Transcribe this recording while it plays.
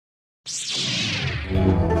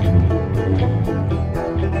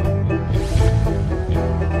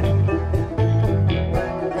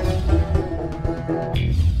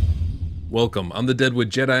Welcome, I'm the Deadwood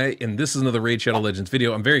Jedi, and this is another Raid Shadow Legends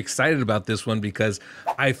video. I'm very excited about this one because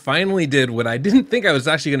I finally did what I didn't think I was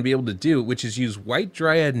actually going to be able to do, which is use White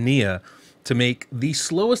Dryad Nia to make the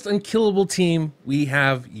slowest unkillable team we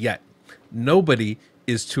have yet. Nobody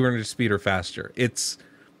is 200 speed or faster. It's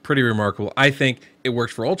pretty remarkable. I think it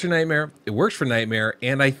works for Ultra Nightmare, it works for Nightmare,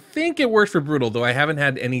 and I think it works for Brutal, though I haven't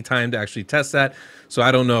had any time to actually test that, so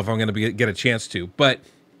I don't know if I'm going to get a chance to. But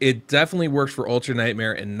it definitely works for Ultra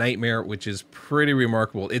Nightmare and Nightmare, which is pretty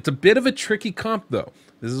remarkable. It's a bit of a tricky comp, though.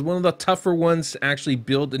 This is one of the tougher ones to actually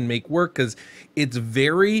build and make work because it's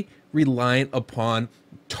very reliant upon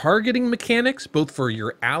targeting mechanics, both for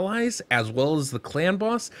your allies as well as the clan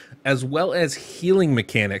boss, as well as healing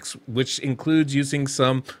mechanics, which includes using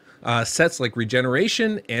some sets like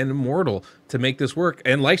Regeneration and Immortal to make this work,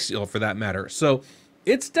 and Lifesteal for that matter. So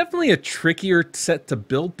it's definitely a trickier set to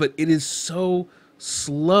build, but it is so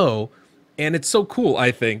slow and it's so cool,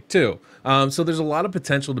 I think, too. So there's a lot of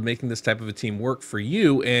potential to making this type of a team work for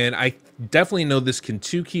you, and I definitely know this can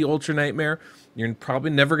 2-key Ultra Nightmare. You're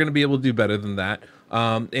probably never going to be able to do better than that,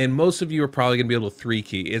 and most of you are probably going to be able to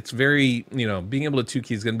 3-key. It's very, being able to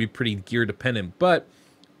 2-key is going to be pretty gear dependent, but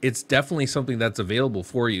it's definitely something that's available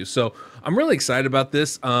for you. So I'm really excited about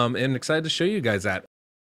this, and excited to show you guys that.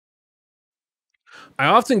 I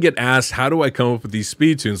often get asked, how do I come up with these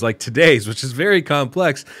speed tunes like today's, which is very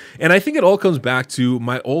complex. And I think it all comes back to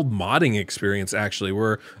my old modding experience, actually,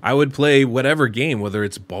 where I would play whatever game, whether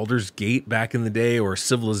it's Baldur's Gate back in the day or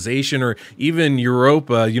Civilization or even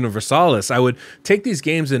Europa Universalis. I would take these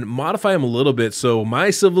games and modify them a little bit so my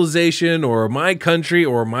civilization or my country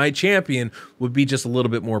or my champion would be just a little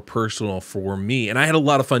bit more personal for me. And I had a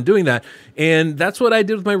lot of fun doing that. And that's what I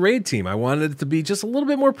did with my raid team. I wanted it to be just a little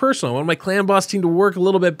bit more personal. I wanted my clan boss team to work a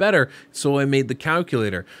little bit better, so I made the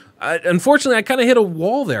calculator. Unfortunately, I kind of hit a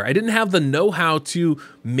wall there. I didn't have the know-how to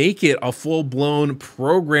make it a full-blown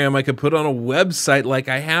program I could put on a website like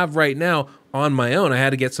I have right now on my own. I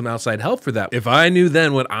had to get some outside help for that. If I knew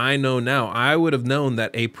then what I know now, I would have known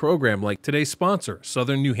that a program like today's sponsor,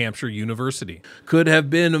 Southern New Hampshire University, could have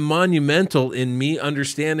been monumental in me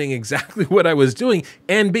understanding exactly what I was doing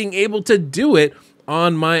and being able to do it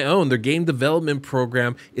on my own. Their game development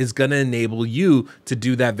program is going to enable you to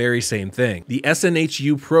do that very same thing. The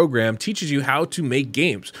SNHU program teaches you how to make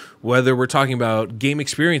games, whether we're talking about game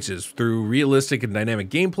experiences through realistic and dynamic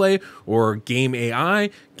gameplay or game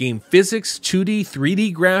AI, game physics, 2D,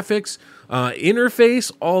 3D graphics, interface.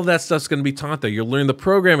 All that stuff's going to be taught there. You'll learn the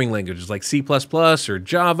programming languages like C++ or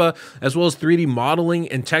Java, as well as 3D modeling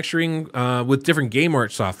and texturing with different game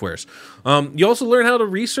art softwares. You also learn how to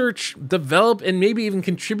research, develop, and maybe even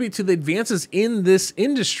contribute to the advances in this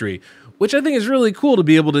industry, which I think is really cool to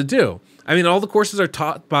be able to do. I mean, all the courses are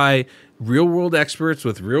taught by real-world experts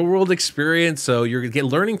with real-world experience, so you're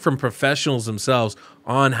learning from professionals themselves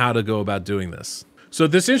on how to go about doing this. So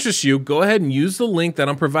if this interests you, go ahead and use the link that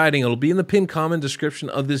I'm providing. It'll be in the pinned comment description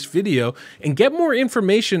of this video and get more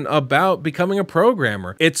information about becoming a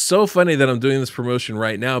programmer. It's so funny that I'm doing this promotion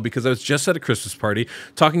right now because I was just at a Christmas party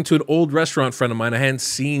talking to an old restaurant friend of mine I hadn't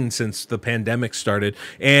seen since the pandemic started.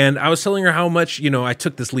 And I was telling her how much, I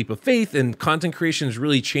took this leap of faith and content creation has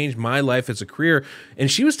really changed my life as a career. And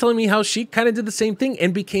she was telling me how she kind of did the same thing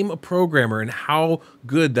and became a programmer and how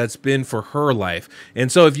good that's been for her life. And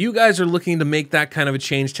so if you guys are looking to make that kind of a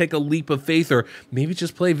change, take a leap of faith, or maybe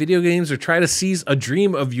just play video games or try to seize a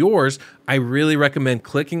dream of yours, I really recommend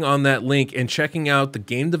clicking on that link and checking out the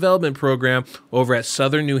game development program over at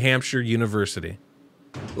Southern New Hampshire University.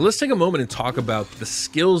 Let's take a moment and talk about the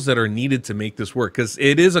skills that are needed to make this work, because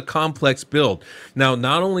it is a complex build. Now,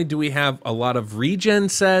 not only do we have a lot of regen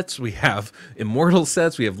sets, we have immortal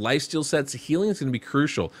sets, we have lifesteal sets. Healing is going to be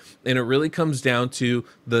crucial, and it really comes down to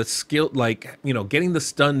the skill, getting the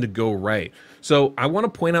stun to go right. So I want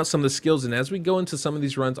to point out some of the skills, and as we go into some of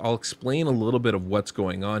these runs, I'll explain a little bit of what's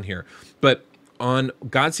going on here. But on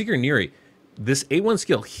Godseeker Neri, this A1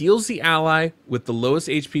 skill heals the ally with the lowest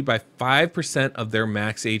HP by 5% of their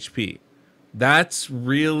max HP. That's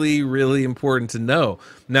really, really important to know.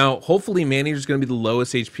 Now, hopefully, Maneater is going to be the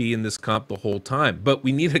lowest HP in this comp the whole time, but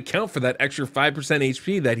we need to account for that extra 5%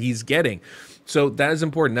 HP that he's getting. So that is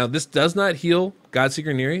important. Now, this does not heal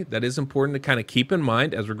Godseeker Neri. That is important to kind of keep in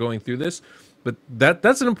mind as we're going through this, but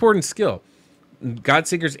that's an important skill.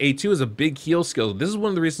 Godseeker's A2 is a big heal skill. This is one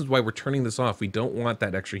of the reasons why we're turning this off. We don't want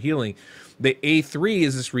that extra healing. The A3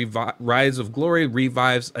 is this Rise of Glory,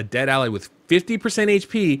 revives a dead ally with 50%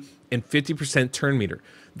 HP and 50% turn meter.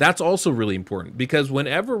 That's also really important because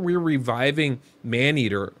whenever we're reviving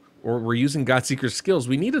Maneater or we're using Godseeker's skills,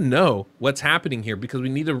 we need to know what's happening here because we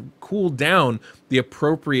need to cool down the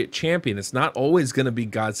appropriate champion. It's not always going to be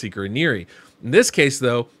Godseeker or Neri. In this case,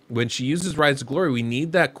 though, when she uses Rise to Glory, we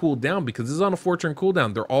need that cooldown because this is on a 4-turn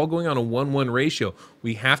cooldown. They're all going on a 1-1 ratio.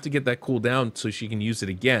 We have to get that cooldown so she can use it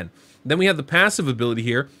again. Then we have the passive ability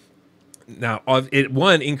here. Now, it,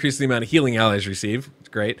 one, increases the amount of healing allies receive. It's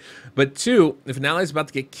great. But two, if an ally is about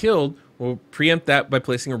to get killed, we'll preempt that by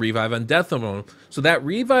placing a Revive on Death on them. So that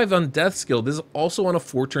Revive on Death skill, this is also on a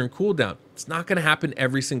 4-turn cooldown. It's not going to happen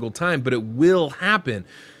every single time, but it will happen.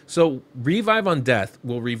 So Revive on Death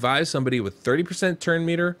will revive somebody with 30% turn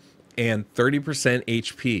meter and 30%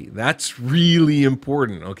 HP. That's really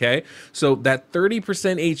important, okay? So that 30%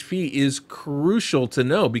 HP is crucial to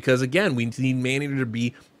know because, again, we need Man-Eater to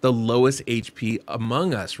be the lowest HP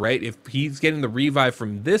among us, right? If he's getting the revive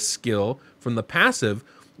from this skill, from the passive,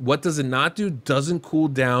 what does it not do? Doesn't cool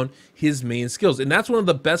down his main skills. And that's one of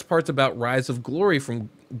the best parts about Rise of Glory from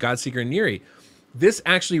Godseeker and Neri. This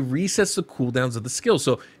actually resets the cooldowns of the skills.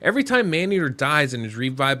 So every time Man-Eater dies and is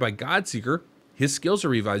revived by Godseeker, his skills are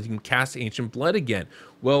revived. You can cast Ancient Blood again.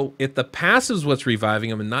 Well, if the passive is what's reviving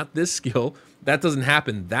him and not this skill, that doesn't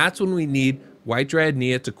happen. That's when we need White Dryad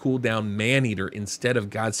Nia to cool down Man-Eater instead of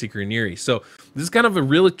Godseeker and Neri. So this is kind of a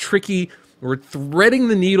really tricky, we're threading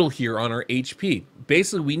the needle here on our HP.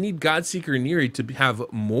 Basically, we need Godseeker and Neri to have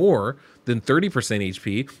more than 30%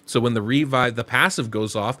 HP. So when the revive, the passive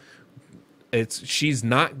goes off, she's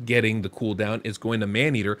not getting the cooldown, it's going to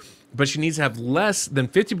Man-Eater, but she needs to have less than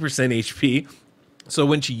 50% HP. So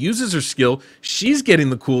when she uses her skill, she's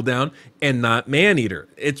getting the cooldown and not Man-Eater.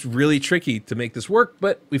 It's really tricky to make this work,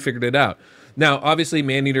 but we figured it out. Now, obviously,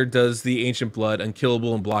 Man-Eater does the Ancient Blood,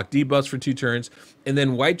 Unkillable, and block debuffs for 2 turns. And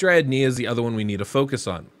then White Dryad Nia is the other one we need to focus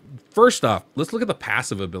on. First off, let's look at the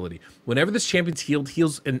passive ability. Whenever this champion's healed,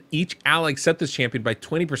 heals and each ally except this champion by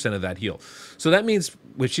 20% of that heal. So that means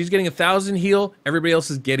if she's getting 1,000 heal, everybody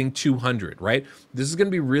else is getting 200, right? This is going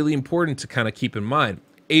to be really important to kind of keep in mind.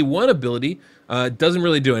 A1 ability doesn't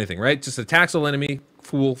really do anything, right? Just attacks all enemy,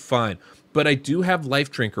 cool, fine. But I do have Life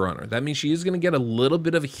Drinker on her. That means she is going to get a little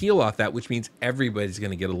bit of a heal off that, which means everybody's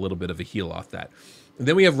going to get a little bit of a heal off that. And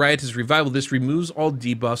then we have Riotous Revival. This removes all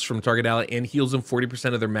debuffs from target ally and heals them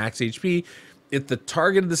 40% of their max HP. If the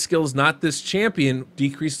target of the skill is not this champion,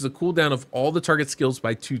 decreases the cooldown of all the target skills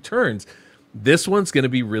by 2 turns. This one's going to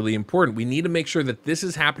be really important. We need to make sure that this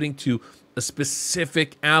is happening to a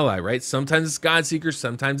specific ally, right? Sometimes it's Godseeker,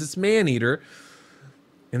 sometimes it's Man-Eater,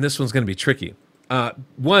 and this one's going to be tricky.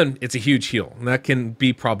 One, it's a huge heal, and that can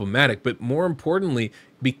be problematic, but more importantly,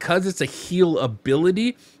 because it's a heal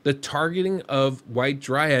ability, the targeting of White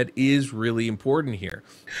Dryad is really important here.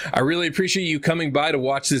 I really appreciate you coming by to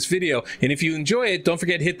watch this video, and if you enjoy it, don't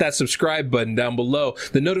forget to hit that subscribe button down below,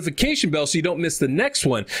 the notification bell so you don't miss the next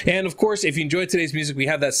one. And of course, if you enjoyed today's music, we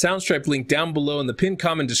have that Soundstripe link down below in the pinned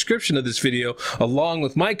comment description of this video, along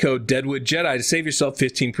with my code DeadwoodJedi to save yourself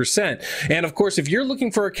 15%. And of course, if you're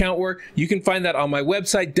looking for account work, you can find that on my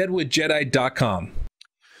website, deadwoodjedi.com.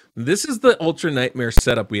 This is the Ultra Nightmare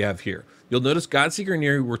setup we have here. You'll notice Godseeker and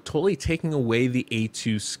Neri, we're totally taking away the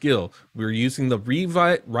A2 skill. We're using the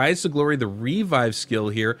Rise to Glory, the Revive skill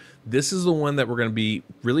here. This is the one that we're going to be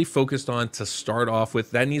really focused on to start off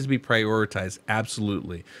with. That needs to be prioritized,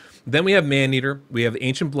 absolutely. Then we have Man-Eater. We have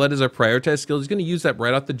Ancient Blood as our prioritized skill. He's going to use that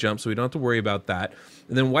right off the jump, so we don't have to worry about that.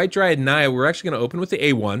 And then White Dryad Nia, we're actually going to open with the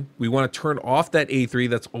A1. We want to turn off that A3.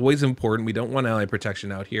 That's always important. We don't want ally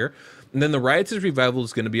protection out here. And then the Riotous Revival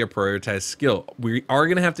is going to be a prioritized skill. We are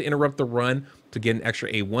going to have to interrupt the run to get an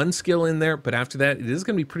extra A1 skill in there, but after that, it is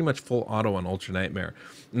going to be pretty much full auto on Ultra Nightmare.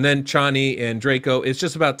 And then Chani and Draco, it's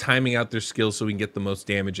just about timing out their skills so we can get the most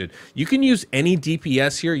damage in. You can use any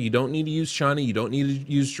DPS here. You don't need to use Chani. You don't need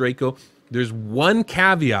to use Draco. There's one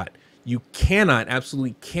caveat. You cannot,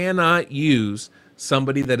 absolutely cannot use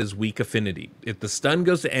somebody that is weak affinity. If the stun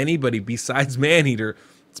goes to anybody besides Man-Eater,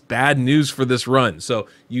 it's bad news for this run. So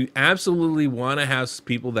you absolutely want to have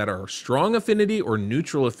people that are strong affinity or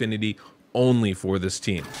neutral affinity only for this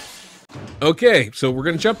team. Okay, so we're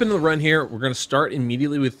going to jump into the run here. We're going to start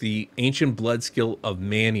immediately with the Ancient Blood skill of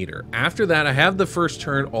Man-Eater. After that, I have the first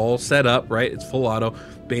turn all set up, right? It's full auto.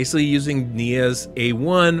 Basically using Nia's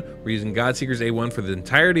A1. We're using Godseeker's A1 for the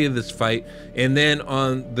entirety of this fight. And then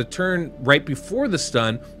on the turn right before the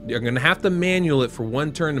stun, you're going to have to manual it for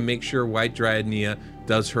 1 turn to make sure White Dryad Nia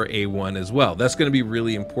does her A1 as well. That's going to be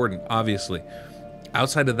really important, obviously.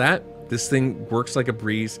 Outside of that, this thing works like a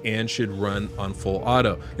breeze and should run on full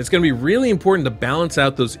auto. It's going to be really important to balance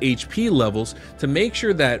out those HP levels to make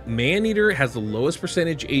sure that Man-Eater has the lowest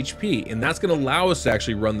percentage HP, and that's going to allow us to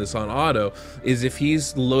actually run this on auto, is if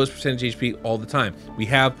he's the lowest percentage HP all the time. We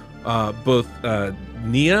have both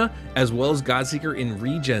Nia as well as Godseeker in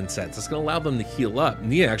regen sets. It's going to allow them to heal up.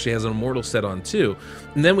 Nia actually has an immortal set on too.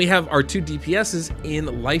 And then we have our 2 DPSs in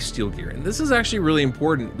lifesteal gear. And this is actually really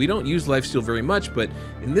important. We don't use lifesteal very much, but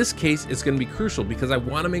in this case, it's going to be crucial because I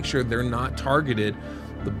want to make sure they're not targeted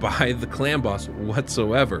by the clan boss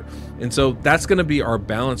whatsoever. And so that's going to be our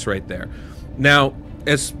balance right there. Now,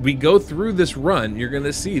 as we go through this run, you're going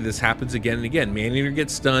to see this happens again and again. Maneater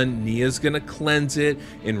gets stunned, Nia's going to cleanse it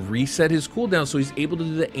and reset his cooldown so he's able to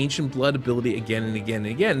do the Ancient Blood ability again and again and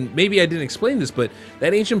again. Maybe I didn't explain this, but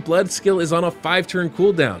that Ancient Blood skill is on a 5-turn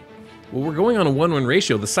cooldown. Well, we're going on a 1-1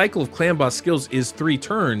 ratio. The cycle of clan boss skills is 3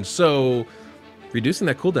 turns, so reducing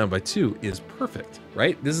that cooldown by 2 is perfect,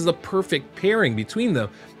 right? This is a perfect pairing between them.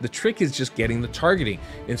 The trick is just getting the targeting.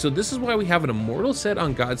 And so this is why we have an immortal set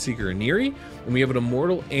on Godseeker and Neri, and we have an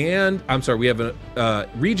immortal and, we have a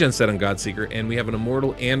regen set on Godseeker, and we have an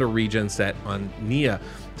immortal and a regen set on Nia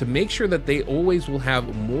to make sure that they always will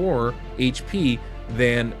have more HP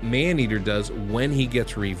than Maneater does when he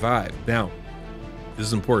gets revived. Now, this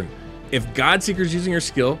is important. If Godseeker's using her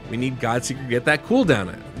skill, we need Godseeker to get that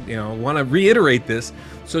cooldown. I want to reiterate this.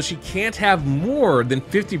 So she can't have more than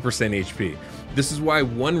 50% HP. This is why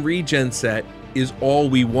 1 regen set is all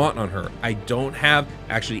we want on her. I don't have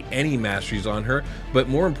actually any masteries on her, but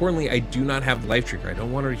more importantly, I do not have Life Trigger. I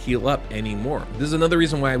don't want her to heal up anymore. This is another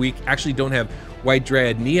reason why we actually don't have White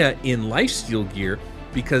Dryad Nia in lifesteal gear,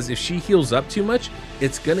 because if she heals up too much,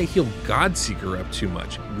 it's gonna heal Godseeker up too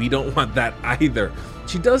much. We don't want that either.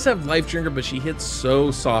 She does have Life Drinker, but she hits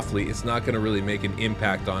so softly, it's not gonna really make an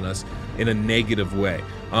impact on us in a negative way.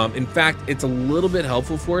 In fact, it's a little bit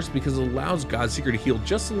helpful for us because it allows Godseeker to heal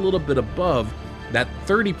just a little bit above that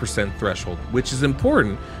 30% threshold, which is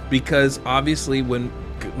important because obviously when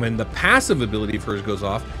the passive ability of hers goes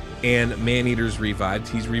off and Maneater's revived,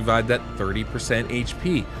 he's revived at 30%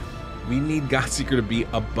 HP. We need Godseeker to be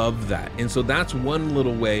above that. And so that's one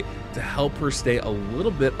little way to help her stay a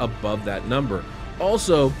little bit above that number.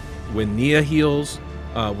 Also, when Nia heals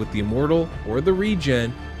with the Immortal or the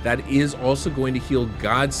Regen, that is also going to heal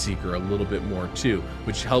Godseeker a little bit more too,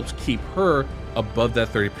 which helps keep her above that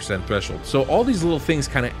 30% threshold. So all these little things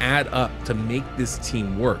kind of add up to make this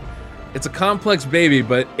team work. It's a complex baby,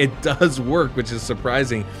 but it does work, which is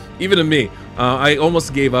surprising, even to me. I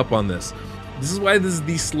almost gave up on this. This is why this is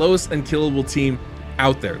the slowest unkillable team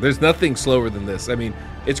out there. There's nothing slower than this. I mean,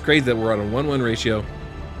 it's crazy that we're on a 1-1 ratio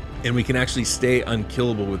and we can actually stay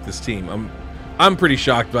unkillable with this team. I'm pretty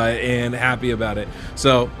shocked by it and happy about it.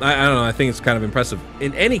 So I don't know, I think it's kind of impressive.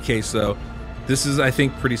 In any case though, this is, I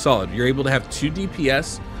think, pretty solid. You're able to have 2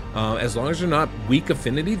 DPS. As long as they're not weak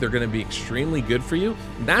affinity, they're going to be extremely good for you.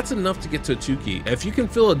 That's enough to get to a 2 key. If you can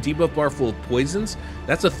fill a debuff bar full of poisons,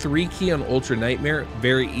 that's a 3 key on Ultra Nightmare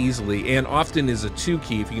very easily, and often is a 2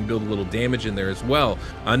 key if you can build a little damage in there as well.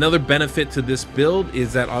 Another benefit to this build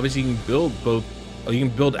is that obviously you can build both. You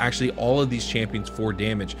can build actually all of these champions for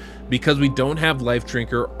damage because we don't have Life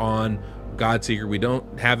Drinker on Godseeker. We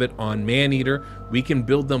don't have it on Maneater. We can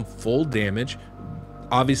build them full damage.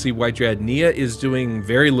 Obviously, White Dryad Nia is doing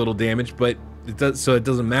very little damage, but it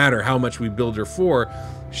doesn't matter how much we build her for.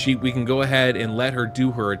 We can go ahead and let her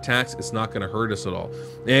do her attacks. It's not going to hurt us at all.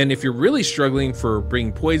 And if you're really struggling for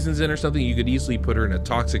bringing poisons in or something, you could easily put her in a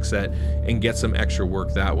toxic set and get some extra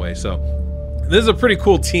work that way. So this is a pretty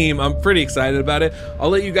cool team. I'm pretty excited about it. I'll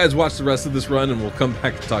let you guys watch the rest of this run and we'll come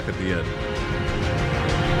back and talk at the end.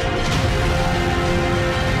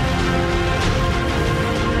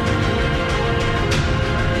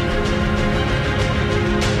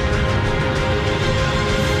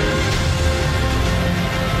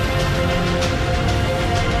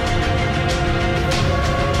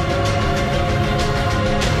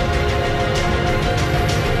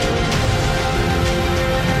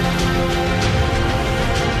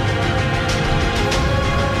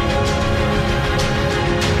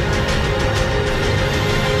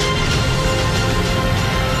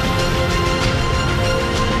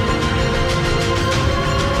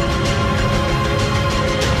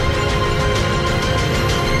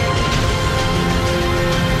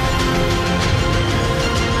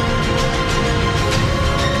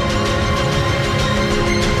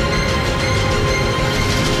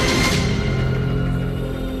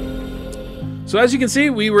 So as you can see,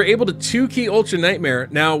 we were able to 2-key Ultra Nightmare.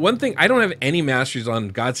 Now, one thing, I don't have any masteries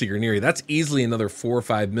on Godseeker Neri. That's easily another 4 or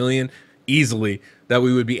 5 million, easily, that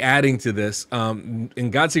we would be adding to this. And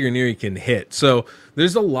Godseeker Neri can hit. So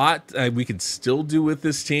there's a lot we could still do with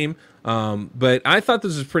this team. But I thought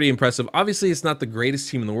this was pretty impressive. Obviously, it's not the greatest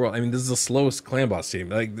team in the world. I mean, this is the slowest clan boss team.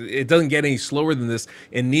 Like, it doesn't get any slower than this,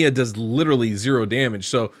 and Nia does literally 0 damage.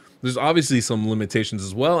 So There's obviously some limitations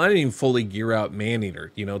as well. I didn't even fully gear out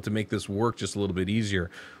Maneater, to make this work just a little bit easier.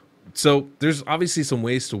 So there's obviously some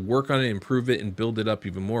ways to work on it, improve it, and build it up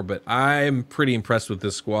even more. But I'm pretty impressed with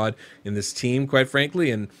this squad and this team, quite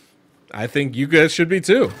frankly, and I think you guys should be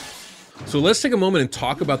too. So let's take a moment and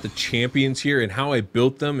talk about the champions here and how I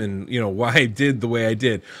built them and, why I did the way I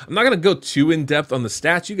did. I'm not going to go too in depth on the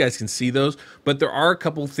stats. You guys can see those, but there are a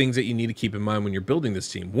couple of things that you need to keep in mind when you're building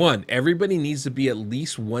this team. One, everybody needs to be at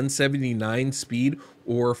least 179 speed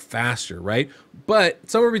or faster, right? But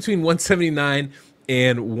somewhere between 179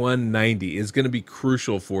 and 190 is going to be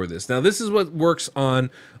crucial for this. Now, this is what works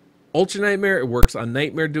on Ultra Nightmare. It works on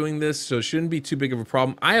Nightmare doing this, so it shouldn't be too big of a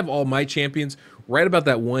problem. I have all my champions right about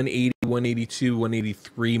that 180, 182,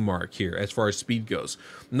 183 mark here as far as speed goes.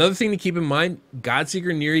 Another thing to keep in mind,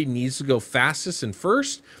 Godseeker Neri needs to go fastest and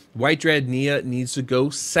first. White Dread Nia needs to go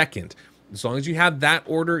second. As long as you have that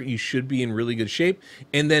order, you should be in really good shape.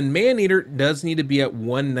 And then Maneater does need to be at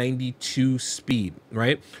 192 speed,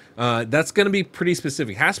 right? That's going to be pretty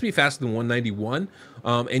specific. It has to be faster than 191,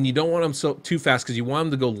 and you don't want them too fast because you want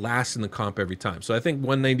them to go last in the comp every time. So I think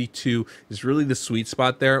 192 is really the sweet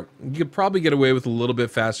spot there. You could probably get away with a little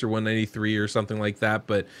bit faster, 193 or something like that,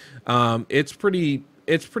 but it's pretty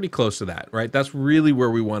close to that, right? That's really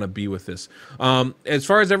where we want to be with this. As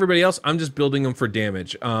far as everybody else, I'm just building them for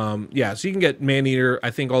damage. Yeah, so you can get Maneater,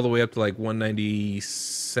 I think, all the way up to like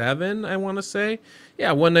 197, I want to say.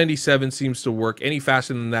 Yeah, 197 seems to work. Any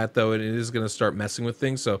faster than that, though, it is going to start messing with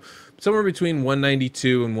things. So somewhere between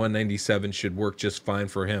 192 and 197 should work just fine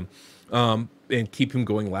for him, and keep him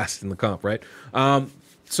going last in the comp, right?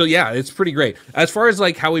 So yeah, it's pretty great. As far as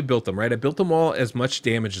like how we built them, right? I built them all as much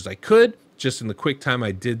damage as I could, just in the quick time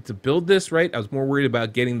I did to build this, right? I was more worried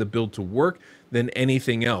about getting the build to work than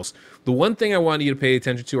anything else. The one thing I wanted you to pay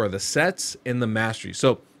attention to are the sets and the mastery.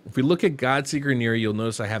 So if we look at Godseeker Neri, you'll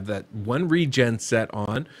notice I have that 1 regen set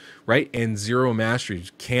on, right? And 0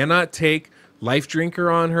 masteries. Cannot take Life Drinker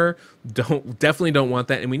on her. Definitely don't want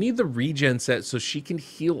that. And we need the regen set so she can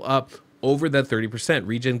heal up over that 30%.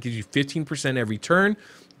 Regen gives you 15% every turn.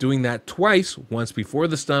 Doing that twice, once before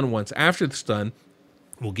the stun, once after the stun,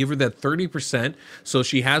 we'll give her that 30%, so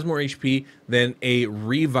she has more HP than a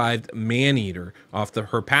revived Maneater off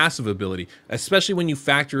her passive ability, especially when you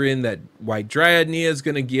factor in that White Dryad Nia is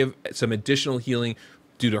going to give some additional healing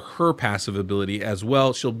due to her passive ability as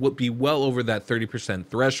well. She'll be well over that 30%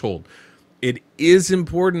 threshold. It is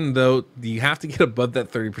important, though, you have to get above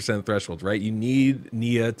that 30% threshold, right? You need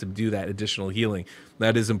Nia to do that additional healing.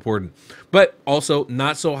 That is important. But also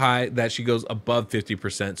not so high that she goes above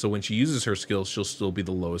 50%, so when she uses her skills, she'll still be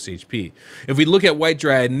the lowest HP. If we look at White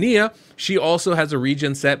Dryad Nia, she also has a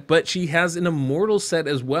regen set, but she has an immortal set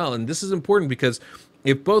as well. And this is important because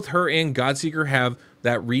if both her and Godseeker have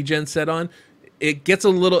that regen set on, it's a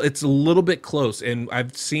little bit close, and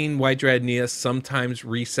I've seen White Dryad Nia sometimes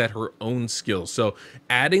reset her own skills. So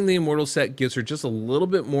adding the immortal set gives her just a little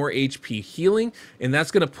bit more HP healing, and that's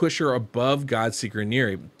going to push her above Godseeker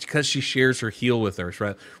Neri because she shares her heal with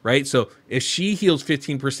her, right? So if she heals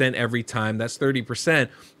 15% every time, that's 30%,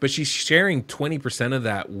 but she's sharing 20% of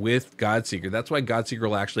that with Godseeker. That's why Godseeker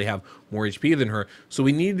will actually have more HP than her. So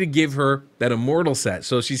we need to give her that immortal set.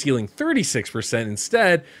 So she's healing 36%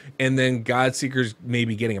 instead, and then Godseeker's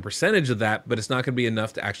maybe getting a percentage of that, but it's not going to be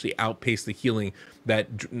enough to actually outpace the healing that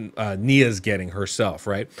Nia's getting herself,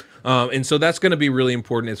 right? And so that's going to be really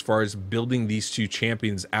important as far as building these two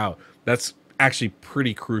champions out. That's actually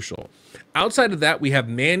pretty crucial. Outside of that, we have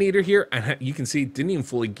Maneater here, and you can see didn't even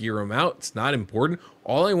fully gear him out. It's not important.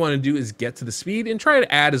 All I want to do is get to the speed and try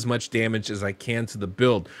to add as much damage as I can to the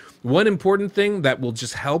build. One important thing that will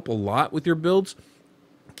just help a lot with your builds,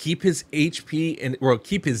 keep his HP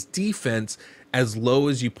keep his defense as low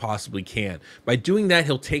as you possibly can. By doing that,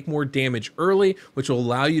 he'll take more damage early, which will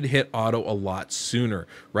allow you to hit auto a lot sooner,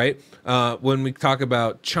 right? When we talk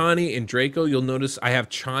about Chani and Draco, you'll notice I have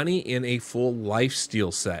Chani in a full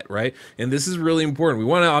lifesteal set, right? And this is really important. We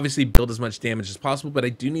want to obviously build as much damage as possible, but I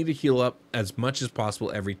do need to heal up as much as possible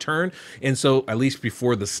every turn, and so at least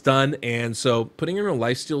before the stun, and so putting in a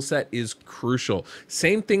lifesteal set is crucial.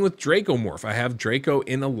 Same thing with Draco Morph. I have Draco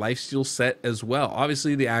in a lifesteal set as well.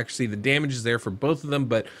 Obviously, the damage is there for both of them,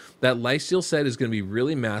 but that lifesteal set is going to be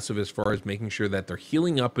really massive as far as making sure that they're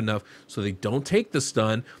healing up enough so they don't take the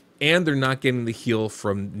stun and they're not getting the heal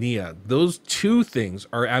from Nia. Those two things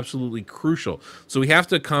are absolutely crucial. So we have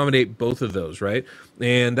to accommodate both of those, right?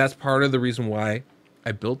 And that's part of the reason why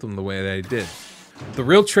I built them the way that I did. The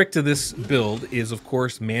real trick to this build is, of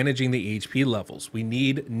course, managing the HP levels. We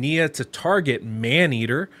need Nia to target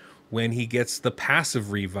Maneater when he gets the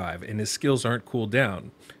passive revive and his skills aren't cooled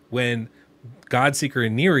down. When Godseeker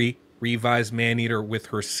and Neri revives Maneater with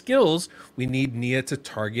her skills, we need Nia to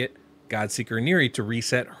target Godseeker and Neri to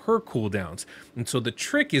reset her cooldowns. And so the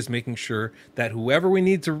trick is making sure that whoever we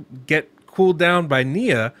need to get cooled down by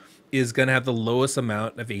Nia is going to have the lowest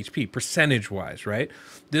amount of HP, percentage-wise, right?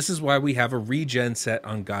 This is why we have a regen set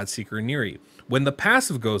on Godseeker and Neri. When the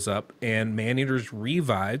passive goes up and Maneater's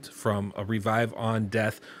revived from a revive on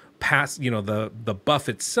death past, the buff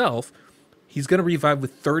itself, he's going to revive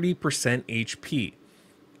with 30% HP.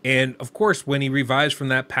 And of course, when he revives from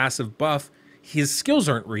that passive buff, his skills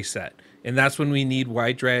aren't reset. And that's when we need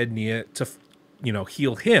White Dryad Nia to,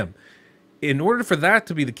 heal him. In order for that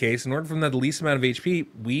to be the case, in order for him to have the least amount of HP,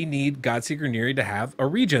 we need Godseeker Neri to have a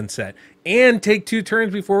regen set and take 2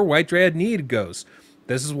 turns before White Dryad Nia goes.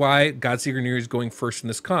 This is why Godseeker Neri is going first in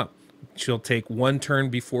this comp. She'll take 1 turn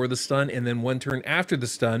before the stun and then 1 turn after the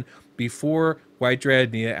stun before White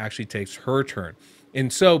Dryad Nia actually takes her turn.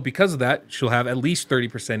 And so because of that, she'll have at least 30%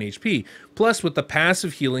 HP. Plus, with the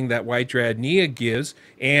passive healing that White Dryad Nia gives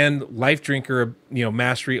and Life Drinker,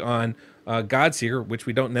 mastery on Godseeker, which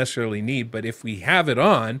we don't necessarily need, but if we have it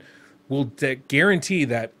on, we'll guarantee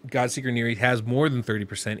that Godseeker Neri has more than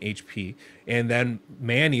 30% HP. And then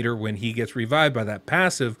Maneater, when he gets revived by that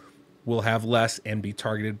passive, will have less and be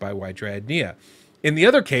targeted by White Dryad Nia. In the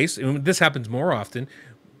other case, and this happens more often,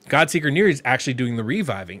 Godseeker Neri is actually doing the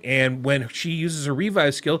reviving. And when she uses her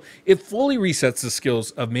revive skill, it fully resets the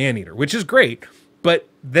skills of Maneater, which is great. But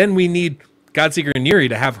then we need Godseeker Neri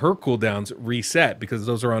to have her cooldowns reset because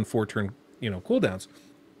those are on 4-turn, cooldowns.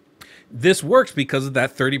 This works because of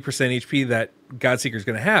that 30% HP that Godseeker is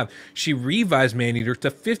going to have. She revives Maneater to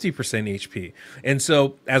 50% HP. And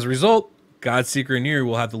so as a result, Godseeker Neri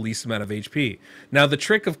will have the least amount of HP. Now, the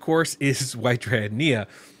trick, of course, is White Dryad Nia.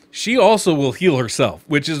 She also will heal herself,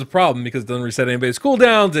 which is a problem because it doesn't reset anybody's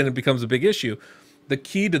cooldowns and it becomes a big issue. The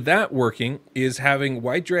key to that working is having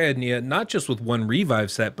White Dryad Nia not just with 1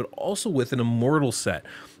 revive set, but also with an immortal set.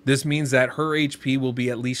 This means that her HP will be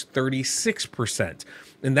at least 36%.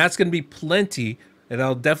 And that's going to be plenty, and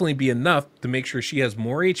that'll definitely be enough to make sure she has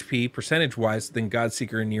more HP percentage-wise than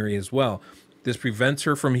Godseeker and Neri as well. This prevents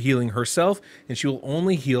her from healing herself, and she will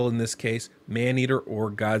only heal, in this case, Maneater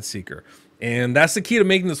or Godseeker. And that's the key to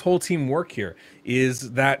making this whole team work here,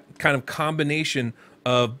 is that kind of combination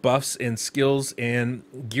of buffs and skills and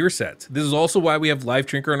gear sets. This is also why we have Life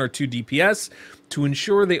Drinker on our 2 DPS, to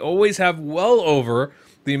ensure they always have well over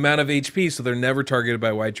the amount of HP, so they're never targeted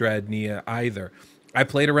by White Dryad Nia either. I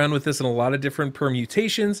played around with this in a lot of different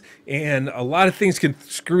permutations, and a lot of things can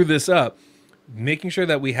screw this up. Making sure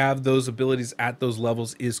that we have those abilities at those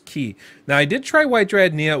levels is key. Now, I did try White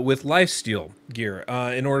Dryad Nia with lifesteal gear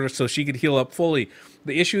in order so she could heal up fully.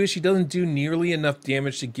 The issue is she doesn't do nearly enough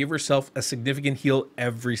damage to give herself a significant heal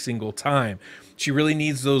every single time. She really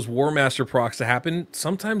needs those War Master procs to happen.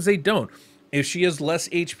 Sometimes they don't. If she has less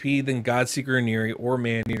HP than Godseeker and Neri or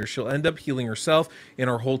Maneater, she'll end up healing herself, and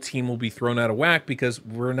our whole team will be thrown out of whack because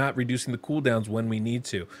we're not reducing the cooldowns when we need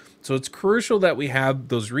to. So it's crucial that we have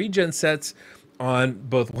those regen sets on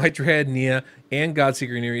both White Dryad Nia and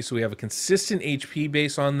Godseeker and Neri so we have a consistent HP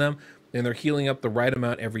base on them, and they're healing up the right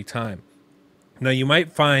amount every time. Now, you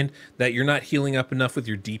might find that you're not healing up enough with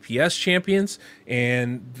your DPS champions,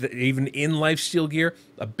 and even in lifesteal gear,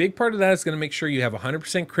 a big part of that is going to make sure you have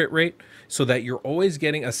 100% crit rate so that you're always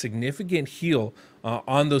getting a significant heal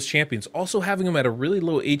on those champions. Also, having them at a really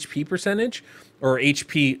low HP percentage or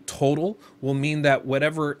HP total will mean that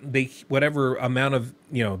whatever amount of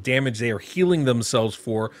damage they are healing themselves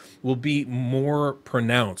for will be more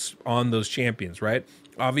pronounced on those champions, right?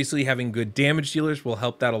 Obviously, having good damage dealers will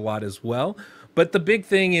help that a lot as well. But the big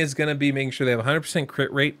thing is going to be making sure they have 100%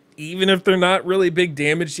 crit rate. Even if they're not really big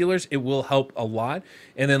damage dealers, it will help a lot.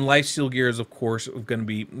 And then lifesteal gear is, of course, going to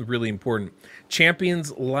be really important.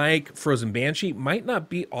 Champions like Frozen Banshee might not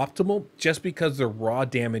be optimal just because their raw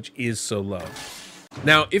damage is so low.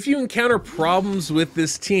 Now, if you encounter problems with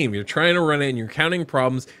this team, you're trying to run it and you're encountering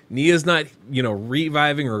problems, Nia's not,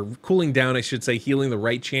 reviving or cooling down, I should say, healing the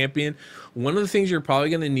right champion, one of the things you're probably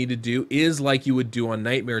going to need to do is, like you would do on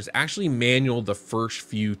Nightmares, actually manual the first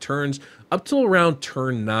few turns up till around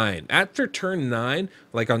turn 9. After turn 9,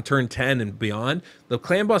 like on turn 10 and beyond, the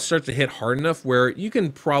clan boss starts to hit hard enough where you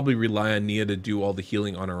can probably rely on Nia to do all the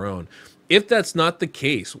healing on her own. If that's not the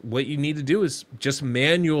case, what you need to do is just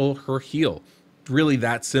manual her heal. Really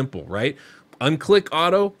that simple, right? Unclick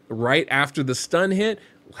auto right after the stun hit,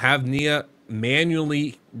 have Nia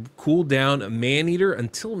manually cool down Maneater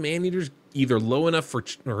until Maneater's either low enough for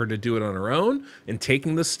her to do it on her own and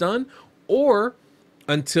taking the stun, or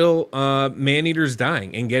until Maneater's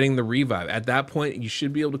dying and getting the revive. At that point, you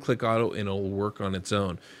should be able to click auto and it'll work on its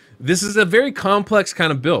own. This is a very complex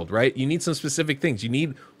kind of build, right? You need some specific things. You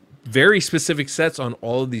need very specific sets on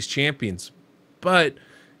all of these champions. But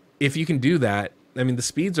if you can do that, I mean, the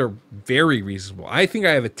speeds are very reasonable. I think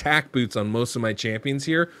I have attack boots on most of my champions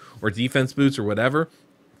here, or defense boots or whatever.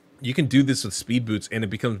 You can do this with speed boots, and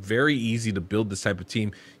it becomes very easy to build this type of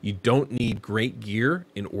team. You don't need great gear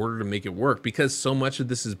in order to make it work, because so much of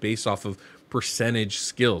this is based off of percentage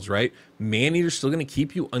skills, right? Man-Eater's still going to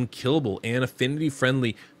keep you unkillable and affinity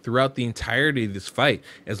friendly throughout the entirety of this fight,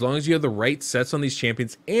 as long as you have the right sets on these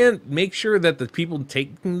champions, and make sure that the people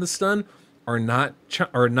taking the stun are not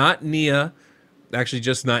Nia. Actually,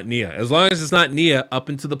 just not Nia. As long as it's not Nia up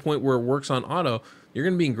until the point where it works on auto, you're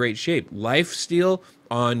going to be in great shape. Life steal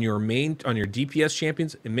on your DPS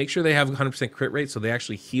champions, and make sure they have 100% crit rate so they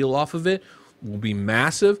actually heal off of it, will be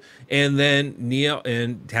massive. And then Nia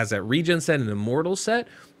has that regen set and immortal set,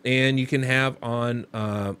 and you can have on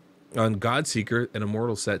Godseeker an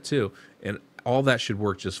immortal set too, and all that should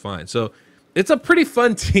work just fine. So it's a pretty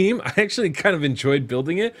fun team. I actually kind of enjoyed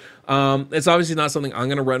building it. It's obviously not something I'm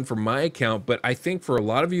going to run for my account, but I think for a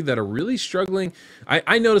lot of you that are really struggling,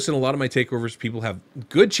 I notice in a lot of my takeovers, people have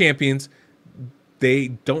good champions. They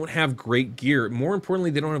don't have great gear. More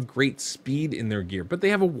importantly, they don't have great speed in their gear, but they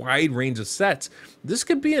have a wide range of sets. This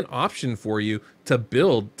could be an option for you to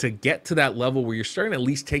build to get to that level where you're starting to at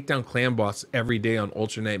least take down clan boss every day on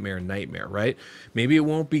Ultra Nightmare and Nightmare, right? Maybe it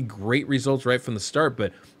won't be great results right from the start,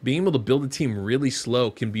 but being able to build a team really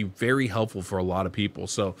slow can be very helpful for a lot of people.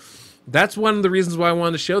 So that's one of the reasons why I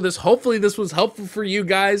wanted to show this. Hopefully this was helpful for you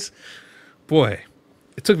guys. Boy,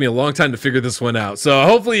 it took me a long time to figure this one out. So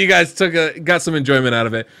hopefully you guys got some enjoyment out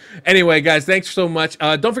of it. Anyway, guys, thanks so much.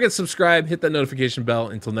 Don't forget to subscribe, hit that notification bell.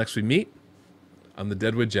 Until next we meet, I'm the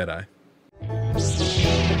Deadwood Jedi.